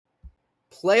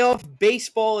Playoff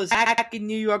baseball is back in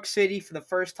New York City for the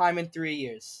first time in 3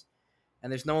 years.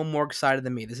 And there's no one more excited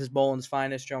than me. This is Bolin's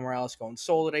finest. Joe Morales going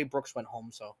solo today. Brooks went home,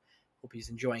 so hope he's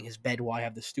enjoying his bed while I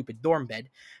have the stupid dorm bed.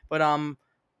 But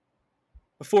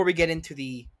before we get into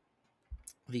the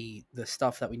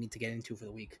stuff that we need to get into for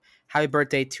the week, happy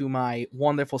birthday to my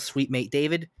wonderful sweet mate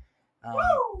David.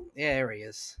 Yeah, there he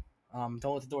is. Don't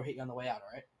let the door hit you on the way out,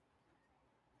 all right?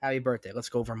 Happy birthday. Let's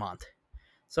go Vermont.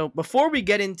 So before we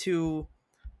get into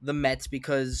the Mets,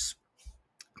 because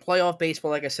playoff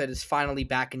baseball, like I said, is finally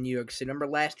back in New York City. Remember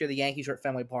last year the Yankees were at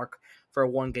Fenway Park for a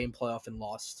one-game playoff and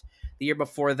lost. The year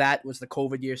before that was the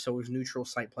COVID year, so it was neutral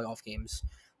site playoff games.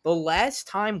 The last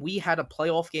time we had a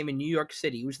playoff game in New York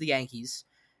City was the Yankees.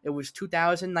 It was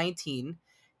 2019,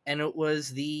 and it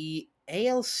was the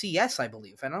ALCS, I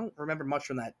believe. I don't remember much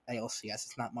from that ALCS.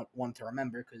 It's not one to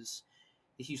remember because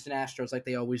the Houston Astros, like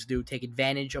they always do, take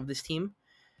advantage of this team.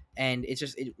 And it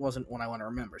wasn't one I want to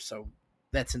remember. So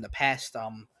that's in the past.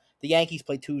 The Yankees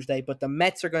play Tuesday, but the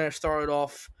Mets are going to start it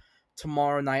off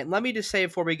tomorrow night. Let me just say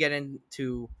before we get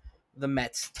into the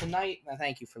Mets tonight,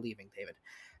 thank you for leaving, David.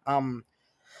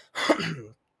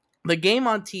 The game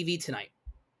on TV tonight,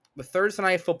 the Thursday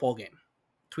night football game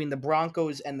between the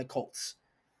Broncos and the Colts.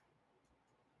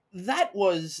 That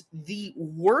was the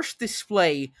worst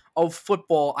display of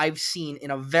football I've seen in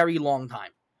a very long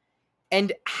time.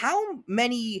 And how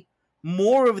many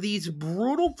more of these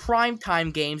brutal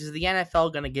primetime games is the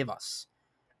NFL going to give us?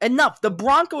 Enough. The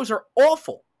Broncos are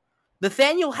awful.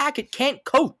 Nathaniel Hackett can't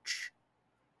coach.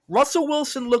 Russell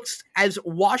Wilson looks as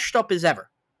washed up as ever.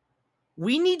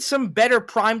 We need some better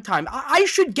primetime. I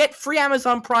should get free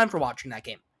Amazon Prime for watching that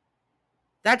game.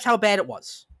 That's how bad it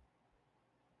was.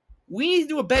 We need to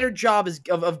do a better job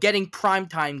of getting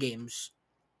primetime games.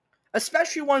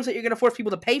 Especially ones that you're going to force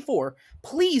people to pay for.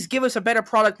 Please give us a better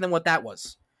product than what that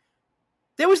was.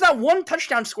 There was not one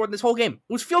touchdown scored in this whole game.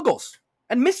 It was field goals.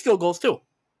 And missed field goals, too.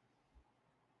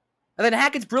 And then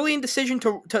Hackett's brilliant decision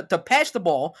to pass the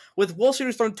ball with Wilson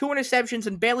who's thrown 2 interceptions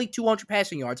and barely 200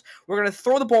 passing yards. We're going to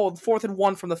throw the ball 4th and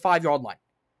 1 from the 5-yard line.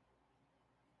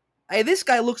 Hey, this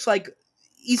guy looks like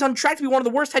he's on track to be one of the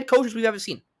worst head coaches we've ever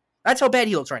seen. That's how bad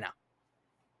he looks right now.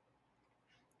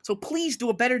 So please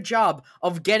do a better job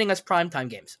of getting us primetime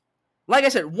games. Like I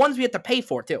said, ones we have to pay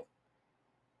for, too.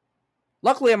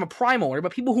 Luckily, I'm a Prime owner,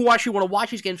 but people who actually want to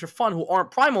watch these games for fun who aren't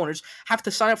Prime owners have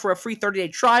to sign up for a free 30-day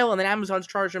trial, and then Amazon's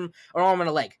charge them an arm and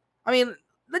a leg. I mean,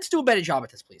 let's do a better job at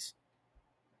this, please.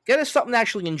 Get us something to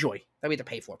actually enjoy that we have to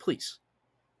pay for, please.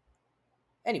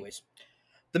 Anyways,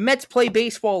 the Mets play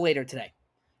baseball later today,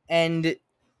 and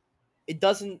it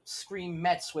doesn't scream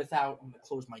Mets without... I'm going to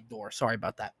close my door. Sorry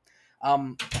about that.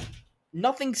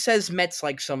 Nothing says Mets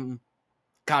like some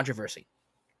controversy.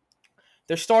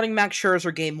 They're starting Max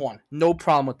Scherzer game 1. No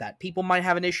problem with that. People might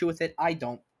have an issue with it. I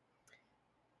don't.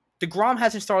 DeGrom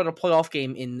hasn't started a playoff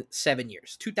game in 7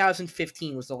 years.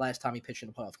 2015 was the last time he pitched in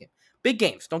a playoff game. Big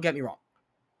games, don't get me wrong.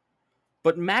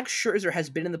 But Max Scherzer has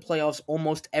been in the playoffs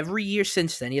almost every year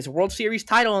since then. He has a World Series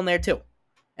title in there too.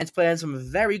 And he's played on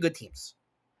some very good teams.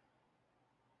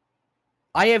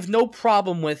 I have no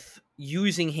problem with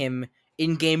using him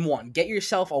in game 1. Get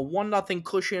yourself a 1-0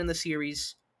 cushion in the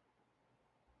series.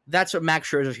 That's what Max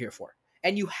Scherzer's here for.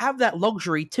 And you have that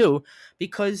luxury, too,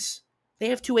 because they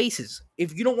have 2 aces.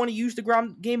 If you don't want to use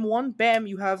DeGrom game 1, bam,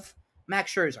 you have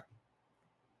Max Scherzer.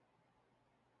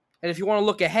 And if you want to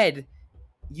look ahead,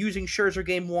 using Scherzer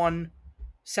game 1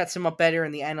 sets him up better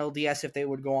in the NLDS if they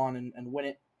would go on and win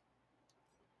it.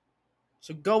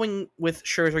 So going with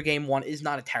Scherzer game 1 is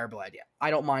not a terrible idea.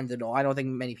 I don't mind it at all. I don't think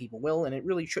many people will, and it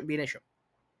really shouldn't be an issue.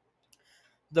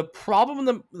 The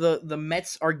problem the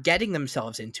Mets are getting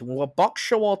themselves into, and what Buck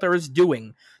Showalter is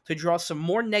doing to draw some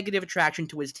more negative attraction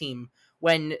to his team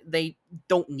when they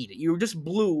don't need it. You just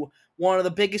blew one of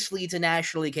the biggest leads in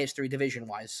National League history,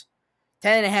 division-wise.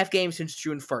 10.5 games since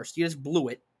June 1st. You just blew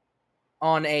it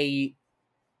on a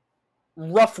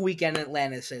rough weekend in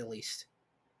Atlanta, to say the least.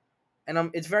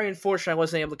 And it's very unfortunate I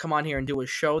wasn't able to come on here and do a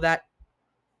show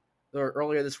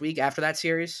earlier this week after that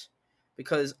series,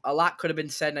 because a lot could have been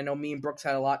said, and I know me and Brooks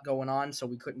had a lot going on, so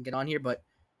we couldn't get on here, but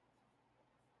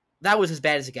that was as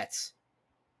bad as it gets.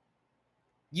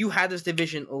 You had this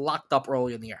division locked up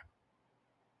early in the year.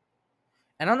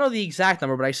 And I don't know the exact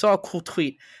number, but I saw a cool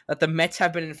tweet that the Mets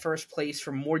have been in first place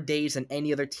for more days than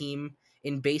any other team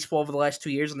in baseball over the last 2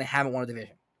 years, and they haven't won a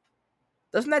division.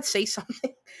 Doesn't that say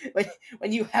something?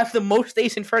 when you have the most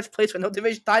days in first place with no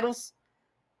division titles?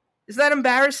 Is that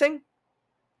embarrassing?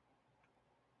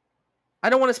 I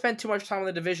don't want to spend too much time on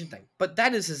the division thing, but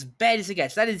that is as bad as it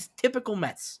gets. That is typical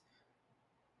Mets.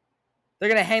 They're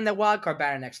going to hang that wildcard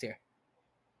banner next year.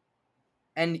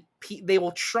 And they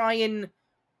will try and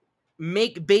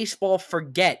make baseball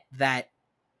forget that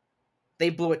they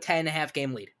blew a 10.5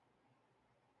 game lead.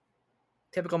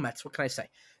 Typical Mets. What can I say?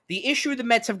 The issue the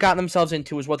Mets have gotten themselves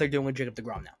into is what they're doing with Jacob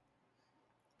DeGrom now.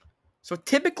 So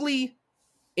typically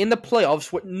in the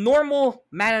playoffs, what normal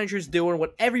managers do and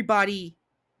what everybody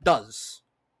does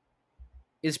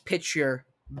is pitch your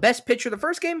best pitcher the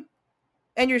first game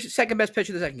and your second best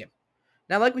pitcher the second game.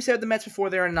 Now, like we said with the Mets before,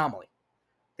 they're an anomaly.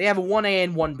 They have a 1A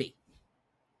and 1B.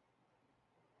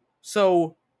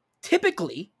 So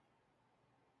typically,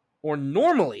 or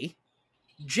normally,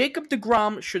 Jacob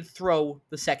DeGrom should throw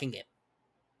the second game.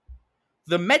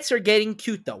 The Mets are getting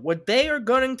cute, though. What they are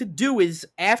going to do is,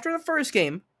 after the first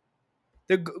game,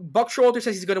 Buck Showalter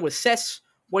says he's going to assess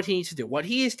what he needs to do. What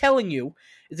he is telling you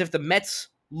is if the Mets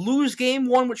lose game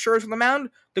 1 with Scherzer on the mound,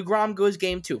 DeGrom goes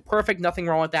game 2. Perfect, nothing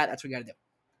wrong with that. That's what you got to do.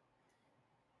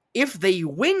 If they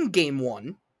win game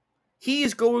 1, he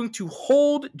is going to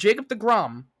hold Jacob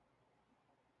DeGrom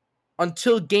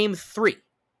until game 3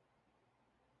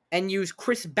 and use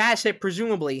Chris Bassett,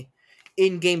 presumably,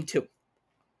 in game 2.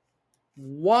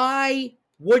 Why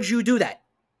would you do that?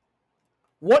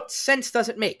 What sense does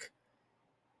it make?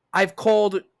 I've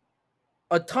called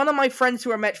a ton of my friends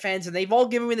who are Met fans, and they've all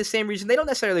given me the same reason. They don't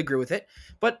necessarily agree with it.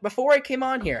 But before I came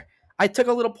on here, I took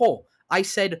a little poll. I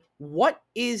said, what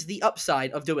is the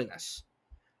upside of doing this?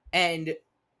 And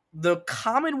the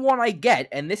common one I get,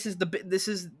 and this is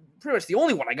pretty much the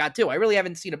only one I got too, I really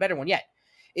haven't seen a better one yet,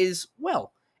 is,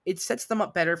 well, it sets them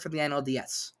up better for the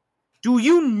NLDS. Do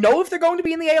you know if they're going to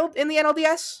be in the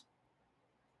NLDS?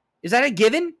 Is that a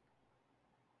given?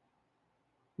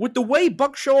 With the way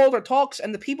Buck Showalter talks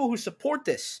and the people who support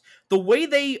this, the way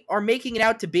they are making it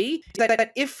out to be, is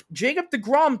that if Jacob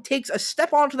DeGrom takes a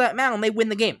step onto that mound, they win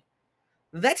the game.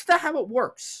 That's not how it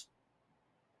works.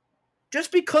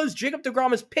 Just because Jacob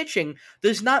DeGrom is pitching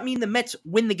does not mean the Mets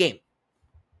win the game.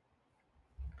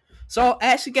 So I'll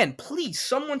ask again, please,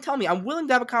 someone tell me. I'm willing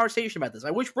to have a conversation about this.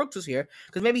 I wish Brooks was here,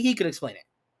 because maybe he could explain it.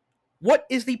 What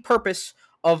is the purpose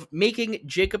of making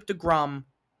Jacob DeGrom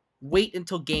wait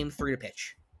until game 3 to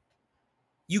pitch?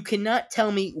 You cannot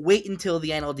tell me wait until the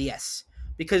NLDS,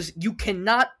 because you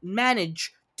cannot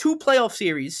manage 2 playoff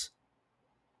series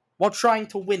while trying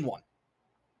to win one.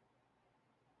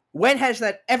 When has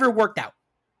that ever worked out?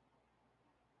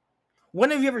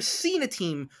 When have you ever seen a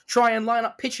team try and line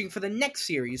up pitching for the next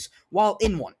series while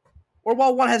in one? Or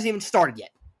while one hasn't even started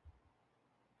yet?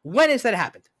 When has that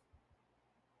happened?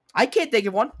 I can't think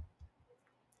of one.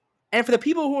 And for the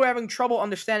people who are having trouble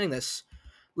understanding this,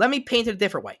 let me paint it a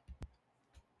different way.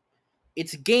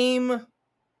 It's game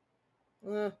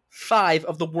 5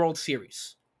 of the World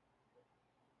Series.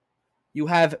 You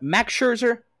have Max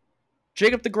Scherzer,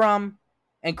 Jacob DeGrom,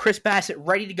 and Chris Bassett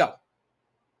ready to go,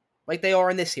 like they are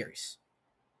in this series.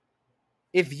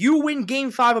 If you win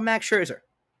game 5 of Max Scherzer,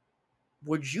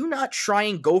 would you not try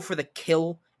and go for the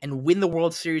kill and win the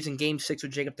World Series in game 6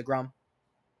 with Jacob DeGrom?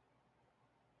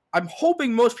 I'm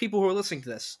hoping most people who are listening to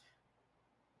this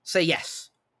say yes.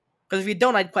 Because if you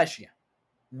don't, I'd question you.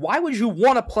 Why would you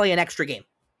want to play an extra game?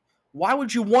 Why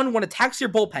would you want to tax your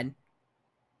bullpen?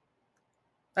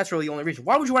 That's really the only reason.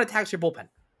 Why would you want to tax your bullpen?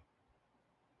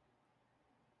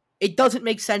 It doesn't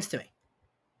make sense to me.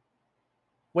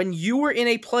 When you were in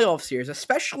a playoff series,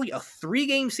 especially a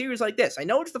 3-game series like this, I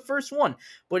know it's the first one,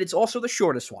 but it's also the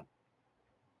shortest one.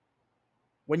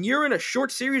 When you're in a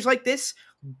short series like this,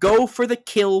 go for the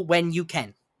kill when you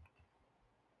can.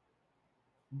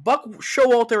 Buck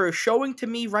Showalter is showing to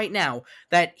me right now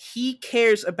that he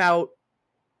cares about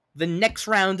the next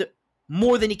round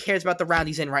more than he cares about the round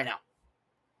he's in right now.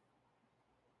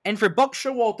 And for Buck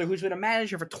Showalter, who's been a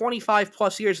manager for 25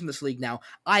 plus years in this league now,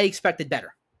 I expected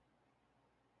better.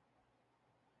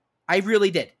 I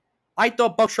really did. I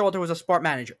thought Buck Showalter was a smart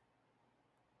manager.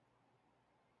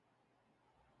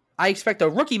 I expect a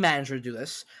rookie manager to do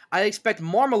this. I expect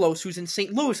Marmelos, who's in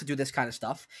St. Louis, to do this kind of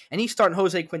stuff. And he's starting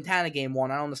Jose Quintana game 1.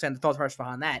 I don't understand the thought process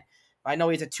behind that. I know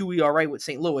he's a 2 ERA with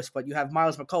St. Louis, but you have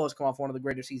Miles McCullough come off one of the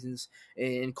greater seasons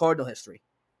in Cardinal history.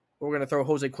 We're going to throw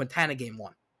Jose Quintana game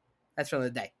 1. That's for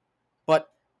another day. But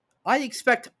I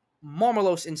expect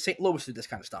Marmelos in St. Louis to do this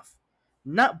kind of stuff.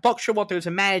 Not Buck Showalter, who's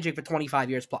been managing for 25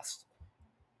 years plus.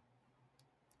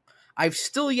 I've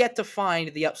still yet to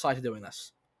find the upside to doing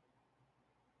this.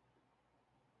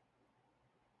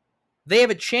 They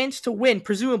have a chance to win,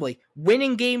 presumably,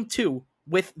 winning game 2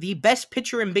 with the best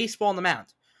pitcher in baseball on the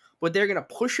mound. But they're going to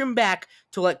push him back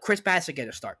to let Chris Bassett get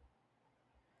a start.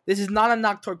 This is not a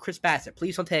knock toward Chris Bassett.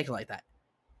 Please don't take it like that.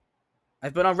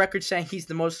 I've been on record saying he's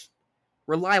the most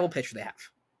reliable pitcher they have.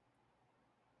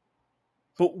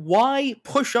 But why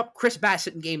push up Chris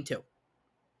Bassett in game 2?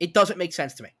 It doesn't make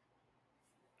sense to me.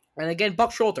 And again,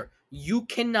 Buck Showalter, you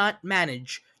cannot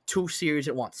manage 2 series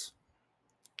at once.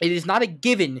 It is not a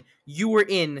given you were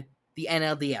in the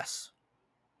NLDS.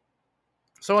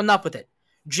 So enough with it.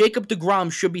 Jacob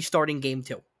DeGrom should be starting game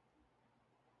 2.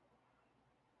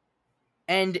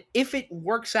 And if it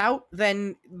works out,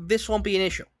 then this won't be an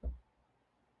issue.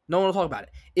 No one will talk about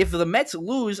it. If the Mets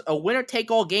lose a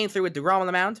winner-take-all game 3 with DeGrom on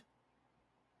the mound,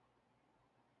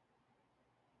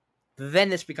 then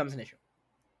this becomes an issue.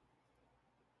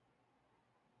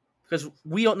 Because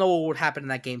we don't know what would happen in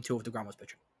that game 2 if DeGrom was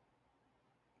pitching.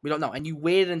 We don't know. And you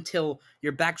waited until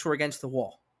your backs were against the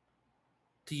wall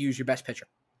to use your best pitcher.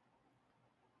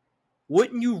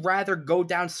 Wouldn't you rather go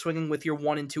down swinging with your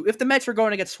 1 and 2? If the Mets are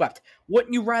going to get swept,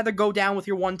 wouldn't you rather go down with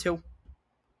your 1-2?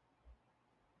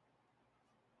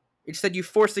 Instead, you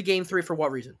force the game 3 for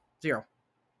what reason? 0.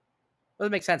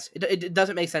 Doesn't make sense. It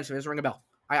doesn't make sense to me. It doesn't ring a bell.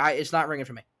 It's not ringing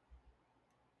for me.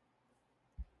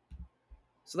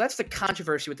 So that's the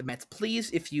controversy with the Mets. Please,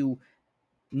 if you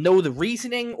know the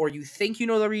reasoning or you think you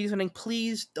know the reasoning,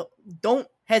 please don't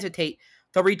hesitate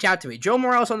to reach out to me. Joe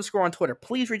Morales _ on Twitter.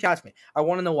 Please reach out to me. I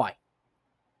want to know why.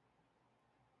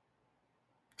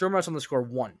 Joe Morales _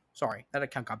 1. Sorry, that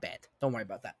account got banned. Don't worry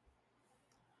about that.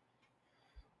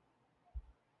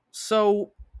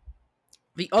 So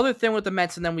the other thing with the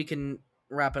Mets, and then we can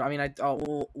wrap it. I mean,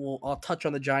 I'll touch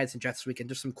on the Giants and Jets this weekend.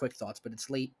 Just some quick thoughts, but it's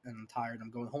late and I'm tired.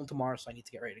 I'm going home tomorrow, so I need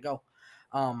to get ready to go.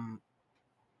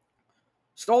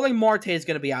 Starling Marte is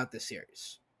going to be out this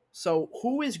series. So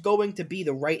who is going to be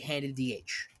the right-handed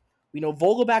DH? We know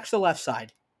Vogelback's the left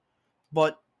side,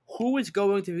 but who is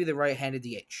going to be the right-handed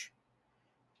DH?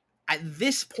 At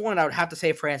this point, I would have to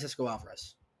say Francisco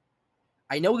Alvarez.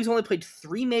 I know he's only played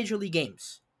 3 Major League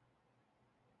games,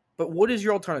 but what is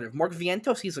your alternative? Mark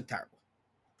Vientos? He's looked terrible.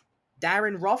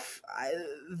 Darren Ruff?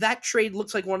 That trade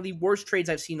looks like one of the worst trades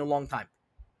I've seen in a long time.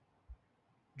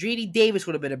 J.D. Davis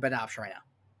would have been a better option right now.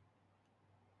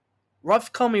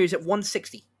 Ruff Comer is at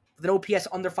 160 with an OPS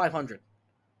under 500.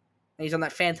 And he's on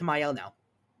that Phantom IL now.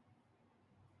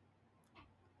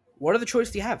 What other choice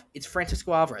do you have? It's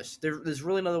Francisco Alvarez. There's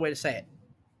really another way to say it.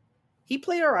 He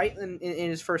played all right in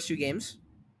his first 2 games.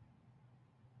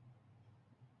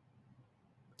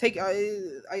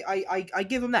 I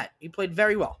give him that. He played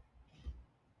very well.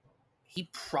 He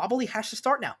probably has to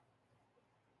start now.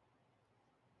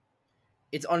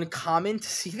 It's uncommon to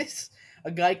see this.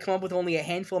 A guy come up with only a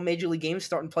handful of Major League games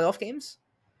starting playoff games.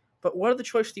 But what other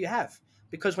choice do you have?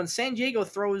 Because when San Diego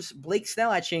throws Blake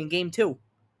Snell at you in game 2,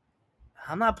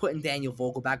 I'm not putting Daniel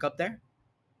Vogelback up there.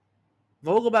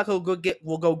 Vogelback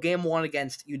will go game 1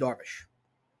 against Yu Darvish.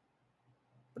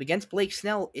 But against Blake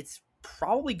Snell, it's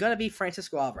probably going to be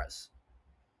Francisco Alvarez.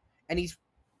 And he's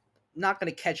not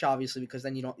going to catch, obviously, because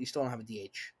then you still don't have a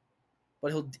DH.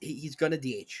 But he's going to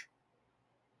DH.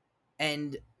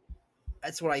 And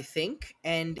that's what I think.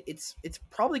 And it's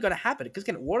probably going to happen. Because,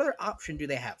 again, what other option do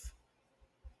they have?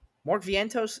 Mark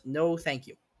Vientos? No, thank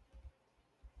you.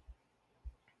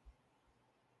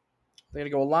 They're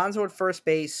going to go Alonso at first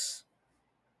base,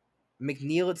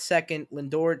 McNeil at second,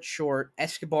 Lindor at short,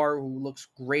 Escobar, who looks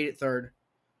great at third.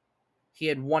 He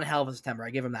had one hell of a September. I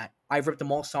give him that. I've ripped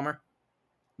him all summer.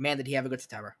 Man, did he have a good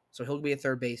September. So he'll be at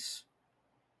third base.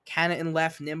 Canna in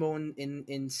left, Nimmo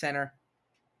in center.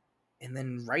 And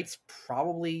then right's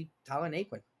probably Tyler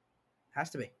Naquin. Has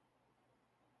to be.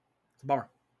 It's a bummer.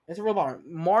 It's a real bummer.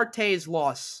 Marte's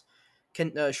loss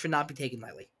should not be taken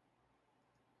lightly.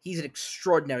 He's an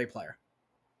extraordinary player.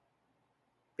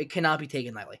 It cannot be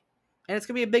taken lightly. And it's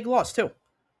going to be a big loss, too.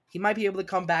 He might be able to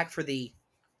come back for the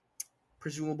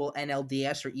presumable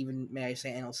NLDS or even, may I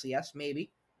say, NLCS,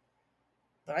 maybe.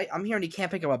 But I'm hearing he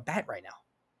can't pick up a bat right now.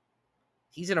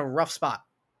 He's in a rough spot.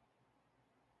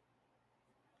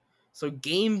 So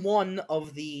game 1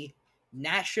 of the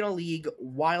National League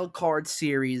wildcard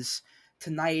series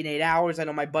tonight in 8 hours. I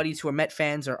know my buddies who are Met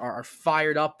fans are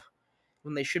fired up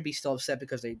when they should be still upset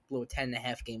because they blew a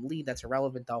 10.5 game lead. That's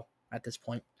irrelevant, though, at this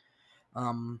point.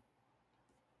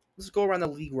 Let's go around the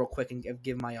league real quick and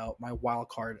give my wild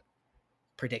card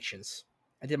predictions.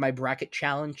 I did my bracket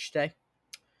challenge today,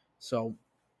 so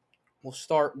we'll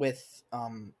start with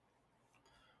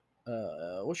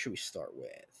what should we start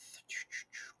with?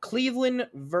 Cleveland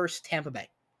versus Tampa Bay.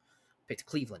 Picked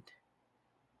Cleveland.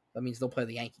 That means they'll play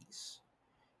the Yankees.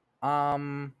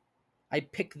 I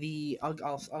pick the.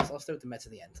 I'll start with the Mets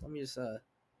at the end. Let me just.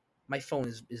 My phone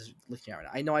is looking right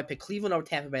now. I know I picked Cleveland over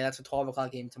Tampa Bay. That's a 12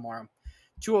 o'clock game tomorrow.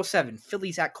 2:07.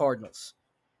 Phillies at Cardinals.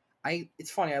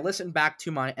 It's funny. I listened back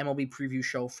to my MLB preview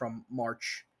show from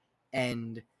March,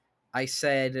 and I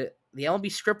said the MLB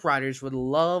scriptwriters would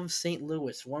love St.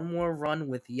 Louis. One more run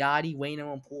with Yachty,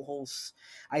 Waino, and Pujols.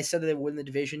 I said that they would win the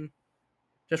division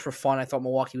just for fun. I thought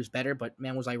Milwaukee was better, but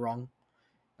man, was I wrong.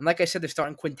 And like I said, they're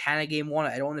starting Quintana game 1.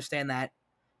 I don't understand that,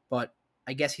 but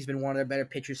I guess he's been one of their better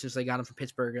pitchers since they got him from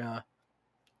Pittsburgh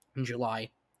in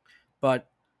July. But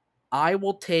I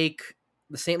will take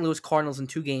the St. Louis Cardinals in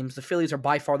 2 games. The Phillies are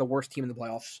by far the worst team in the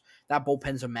playoffs. That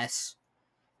bullpen's a mess.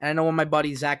 And I know when my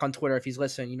buddy Zach on Twitter, if he's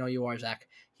listening, you know you are, Zach.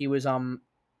 He was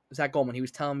Zach Goldman. He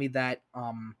was telling me that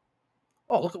oh,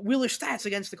 look at Wheeler's stats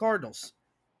against the Cardinals.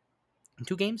 In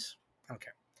 2 games? I don't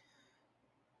care.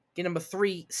 Game number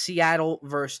 3, Seattle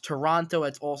versus Toronto.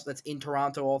 That's in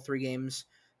Toronto, all 3 games.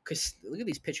 Cause look at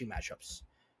these pitching matchups.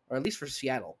 Or at least for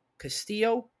Seattle.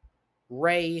 Castillo,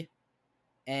 Ray,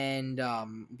 and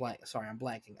I'm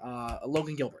blanking.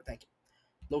 Logan Gilbert, thank you.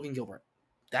 Logan Gilbert.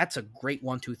 That's a great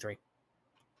 1-2-3.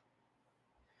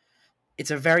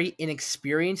 It's a very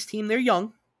inexperienced team. They're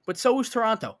young, but so is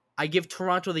Toronto. I give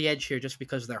Toronto the edge here just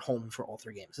because they're home for all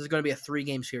 3 games. This is going to be a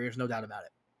 3-game series, no doubt about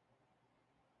it.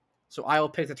 So I will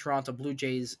pick the Toronto Blue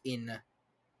Jays in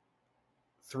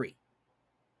 3.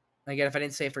 And again, if I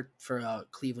didn't say for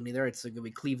Cleveland either, it's going to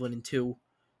be Cleveland in 2,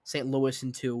 St. Louis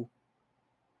in 2,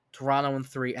 Toronto in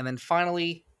 3, and then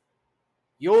finally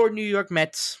your New York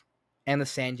Mets and the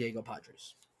San Diego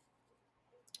Padres.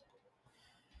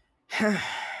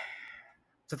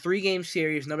 It's a 3-game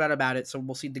series, no doubt about it. So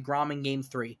we'll see DeGrom in Game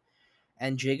 3,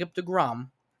 and Jacob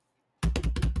DeGrom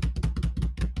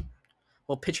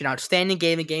will pitch an outstanding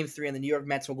game in Game 3, and the New York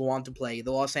Mets will go on to play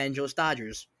the Los Angeles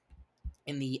Dodgers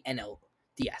in the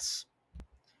NLDS.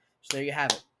 So there you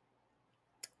have it.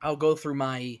 I'll go through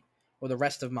the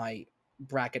rest of my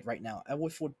bracket right now. I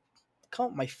would call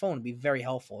up my phone would be very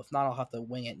helpful. If not, I'll have to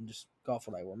wing it and just go off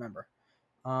what I remember.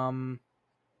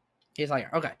 Here's how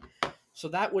here. Okay. So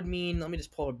that would mean, let me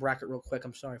just pull up a bracket real quick.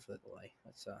 I'm sorry for the delay.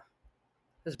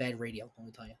 That's bad radio, let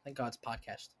me tell you. Thank God it's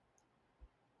podcast.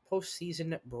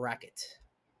 Postseason bracket.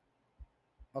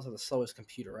 Also the slowest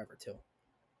computer ever, too.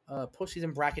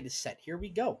 Postseason bracket is set. Here we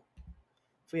go.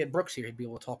 If we had Brooks here, he'd be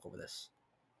able to talk over this.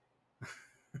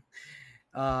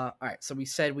 All right, so we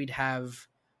said we'd have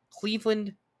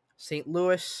Cleveland, St.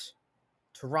 Louis,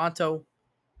 Toronto,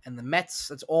 and the Mets.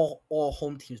 That's all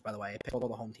home teams, by the way. I picked all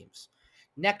the home teams.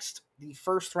 Next, the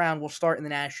first round will start in the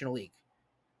National League.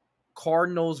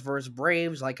 Cardinals versus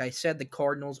Braves. Like I said, the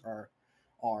Cardinals are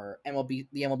the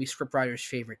MLB scriptwriter's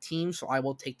favorite team, so I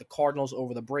will take the Cardinals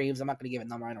over the Braves. I'm not going to give a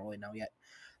number. I don't really know yet.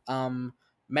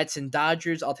 Mets and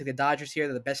Dodgers. I'll take the Dodgers here.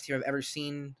 They're the best team I've ever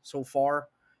seen so far,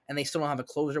 and they still don't have a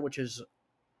closer, which is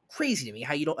crazy to me.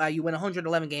 How you win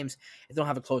 111 games and don't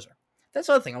have a closer. That's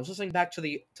the other thing. I was listening back to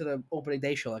the opening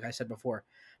day show, like I said before.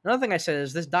 Another thing I said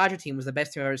is this Dodger team was the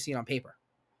best team I've ever seen on paper.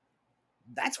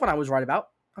 That's what I was right about.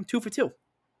 I'm 2 for 2.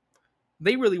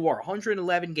 They really were.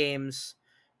 111 games,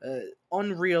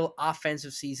 unreal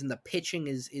offensive season. The pitching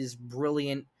is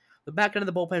brilliant. The back end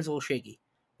of the bullpen is a little shaky,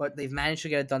 but they've managed to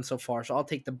get it done so far. So I'll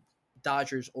take the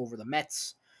Dodgers over the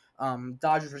Mets.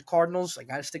 Dodgers versus Cardinals. I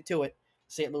got to stick to it.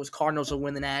 St. Louis Cardinals will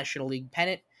win the National League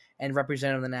pennant and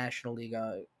represent the National League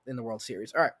in the World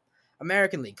Series. All right.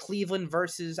 American League. Cleveland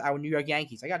versus our New York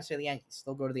Yankees. I got to say the Yankees.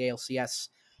 They'll go to the ALCS.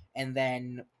 And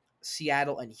then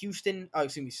Seattle and Houston.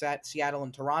 Seattle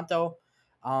and Toronto.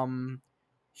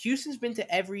 Houston's been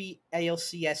to every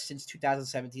ALCS since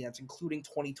 2017. That's including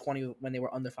 2020 when they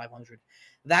were under 500.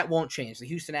 That won't change. The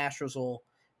Houston Astros will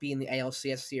be in the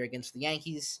ALCS here against the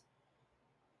Yankees.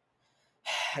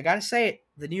 I gotta say it.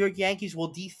 The New York Yankees will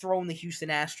dethrone the Houston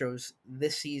Astros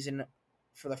this season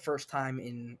for the first time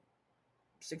in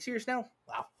 6 years now.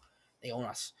 Wow. They own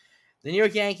us. The New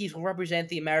York Yankees will represent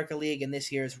the American League in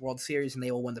this year's World Series, and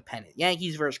they will win the pennant.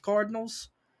 Yankees versus Cardinals.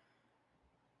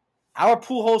 Our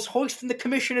Pujols hoisting the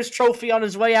Commissioner's Trophy on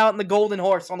his way out on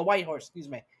the white horse, excuse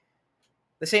me.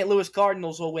 The St. Louis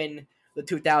Cardinals will win the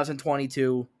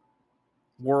 2022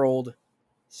 World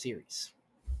Series.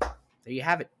 There you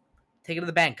have it. Take it to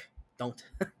the bank. Don't.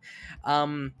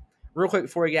 Real quick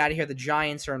before we get out of here, the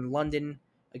Giants are in London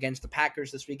against the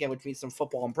Packers this weekend, which means some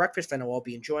football and breakfast. I know I'll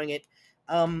be enjoying it.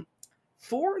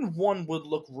 4-1 would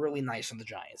look really nice on the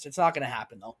Giants. It's not going to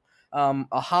happen, though.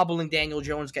 A hobbling Daniel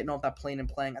Jones getting off that plane and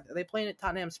playing. Are they playing at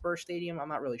Tottenham Spurs Stadium? I'm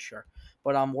not really sure.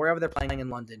 But wherever they're playing in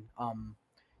London,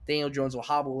 Daniel Jones will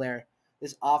hobble there.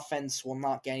 This offense will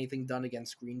not get anything done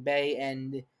against Green Bay.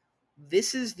 And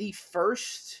this is the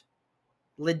first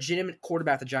legitimate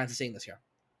quarterback the Giants are seeing this year.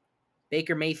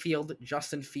 Baker Mayfield,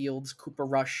 Justin Fields, Cooper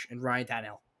Rush, and Ryan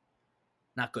Tannehill.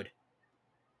 Not good.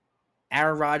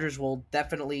 Aaron Rodgers will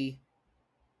definitely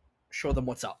show them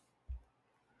what's up.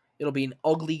 It'll be an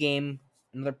ugly game.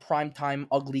 Another primetime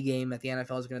ugly game that the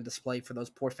NFL is going to display for those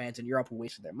poor fans in Europe who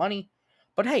wasted their money.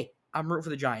 But hey, I'm rooting for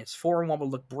the Giants. 4-1 would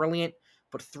look brilliant,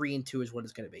 but 3-2 is what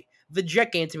it's going to be. The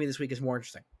Jet game to me this week is more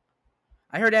interesting.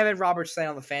 I heard Evan Roberts say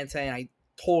on the fan today, and I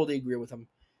totally agree with him.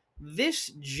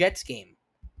 This Jets game,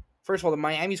 first of all, the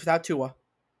Miami's without Tua,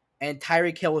 and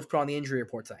Tyreek Hill was put on the injury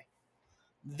report today.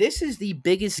 This is the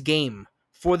biggest game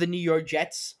for the New York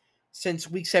Jets since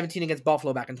Week 17 against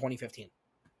Buffalo back in 2015.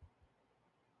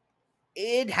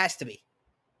 It has to be.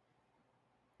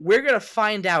 We're going to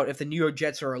find out if the New York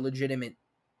Jets are a legitimate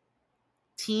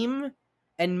team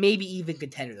and maybe even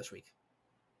contender this week.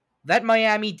 That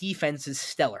Miami defense is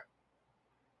stellar.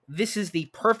 This is the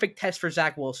perfect test for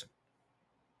Zach Wilson.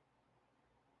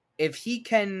 If he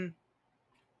can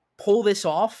pull this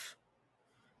off,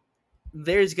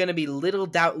 there's going to be little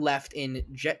doubt left in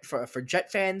for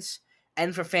Jet fans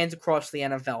and for fans across the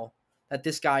NFL that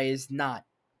this guy is not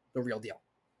the real deal.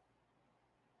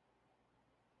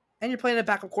 And you're playing a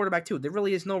backup quarterback too. There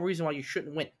really is no reason why you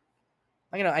shouldn't win.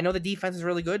 I know the defense is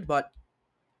really good, but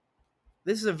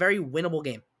this is a very winnable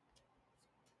game.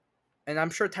 And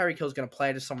I'm sure Tyreek Hill is going to play.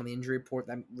 I just saw on the injury report.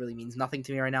 That really means nothing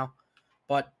to me right now.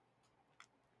 But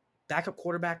backup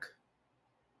quarterback,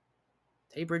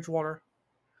 Teddy Bridgewater,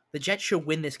 the Jets should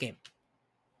win this game.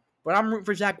 But I'm rooting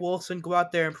for Zach Wilson. Go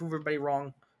out there and prove everybody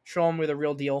wrong. Show them we're the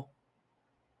real deal.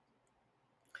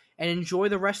 And enjoy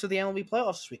the rest of the MLB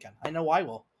playoffs this weekend. I know I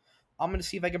will. I'm going to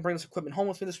see if I can bring this equipment home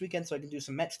with me this weekend so I can do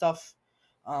some Met stuff.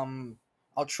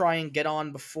 I'll try and get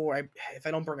on before if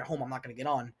I don't bring it home, I'm not going to get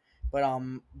on. But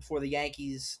before the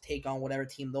Yankees take on whatever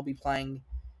team they'll be playing.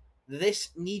 This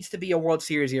needs to be a World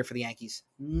Series year for the Yankees.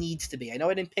 Needs to be. I know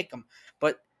I didn't pick them,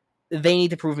 but they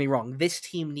need to prove me wrong. This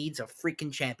team needs a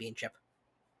freaking championship.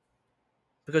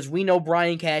 Because we know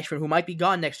Brian Cashman, who might be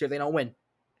gone next year if they don't win.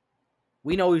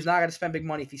 We know he's not going to spend big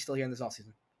money if he's still here in this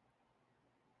offseason.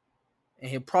 And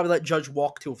he'll probably let Judge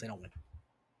walk too if they don't win.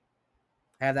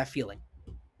 I have that feeling.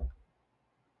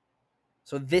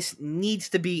 So this needs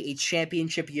to be a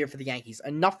championship year for the Yankees.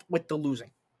 Enough with the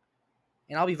losing.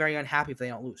 And I'll be very unhappy if they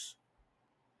don't lose.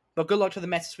 But good luck to the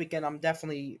Mets this weekend. I'm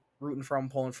definitely rooting for them,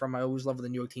 pulling for them. I always love when the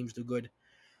New York teams do good.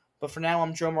 But for now,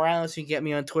 I'm Joe Morales. You can get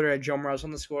me on Twitter at Joe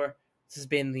Morales_. This has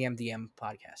been the MDM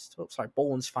podcast. Oh, sorry,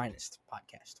 Bolin's Finest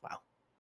podcast. Wow.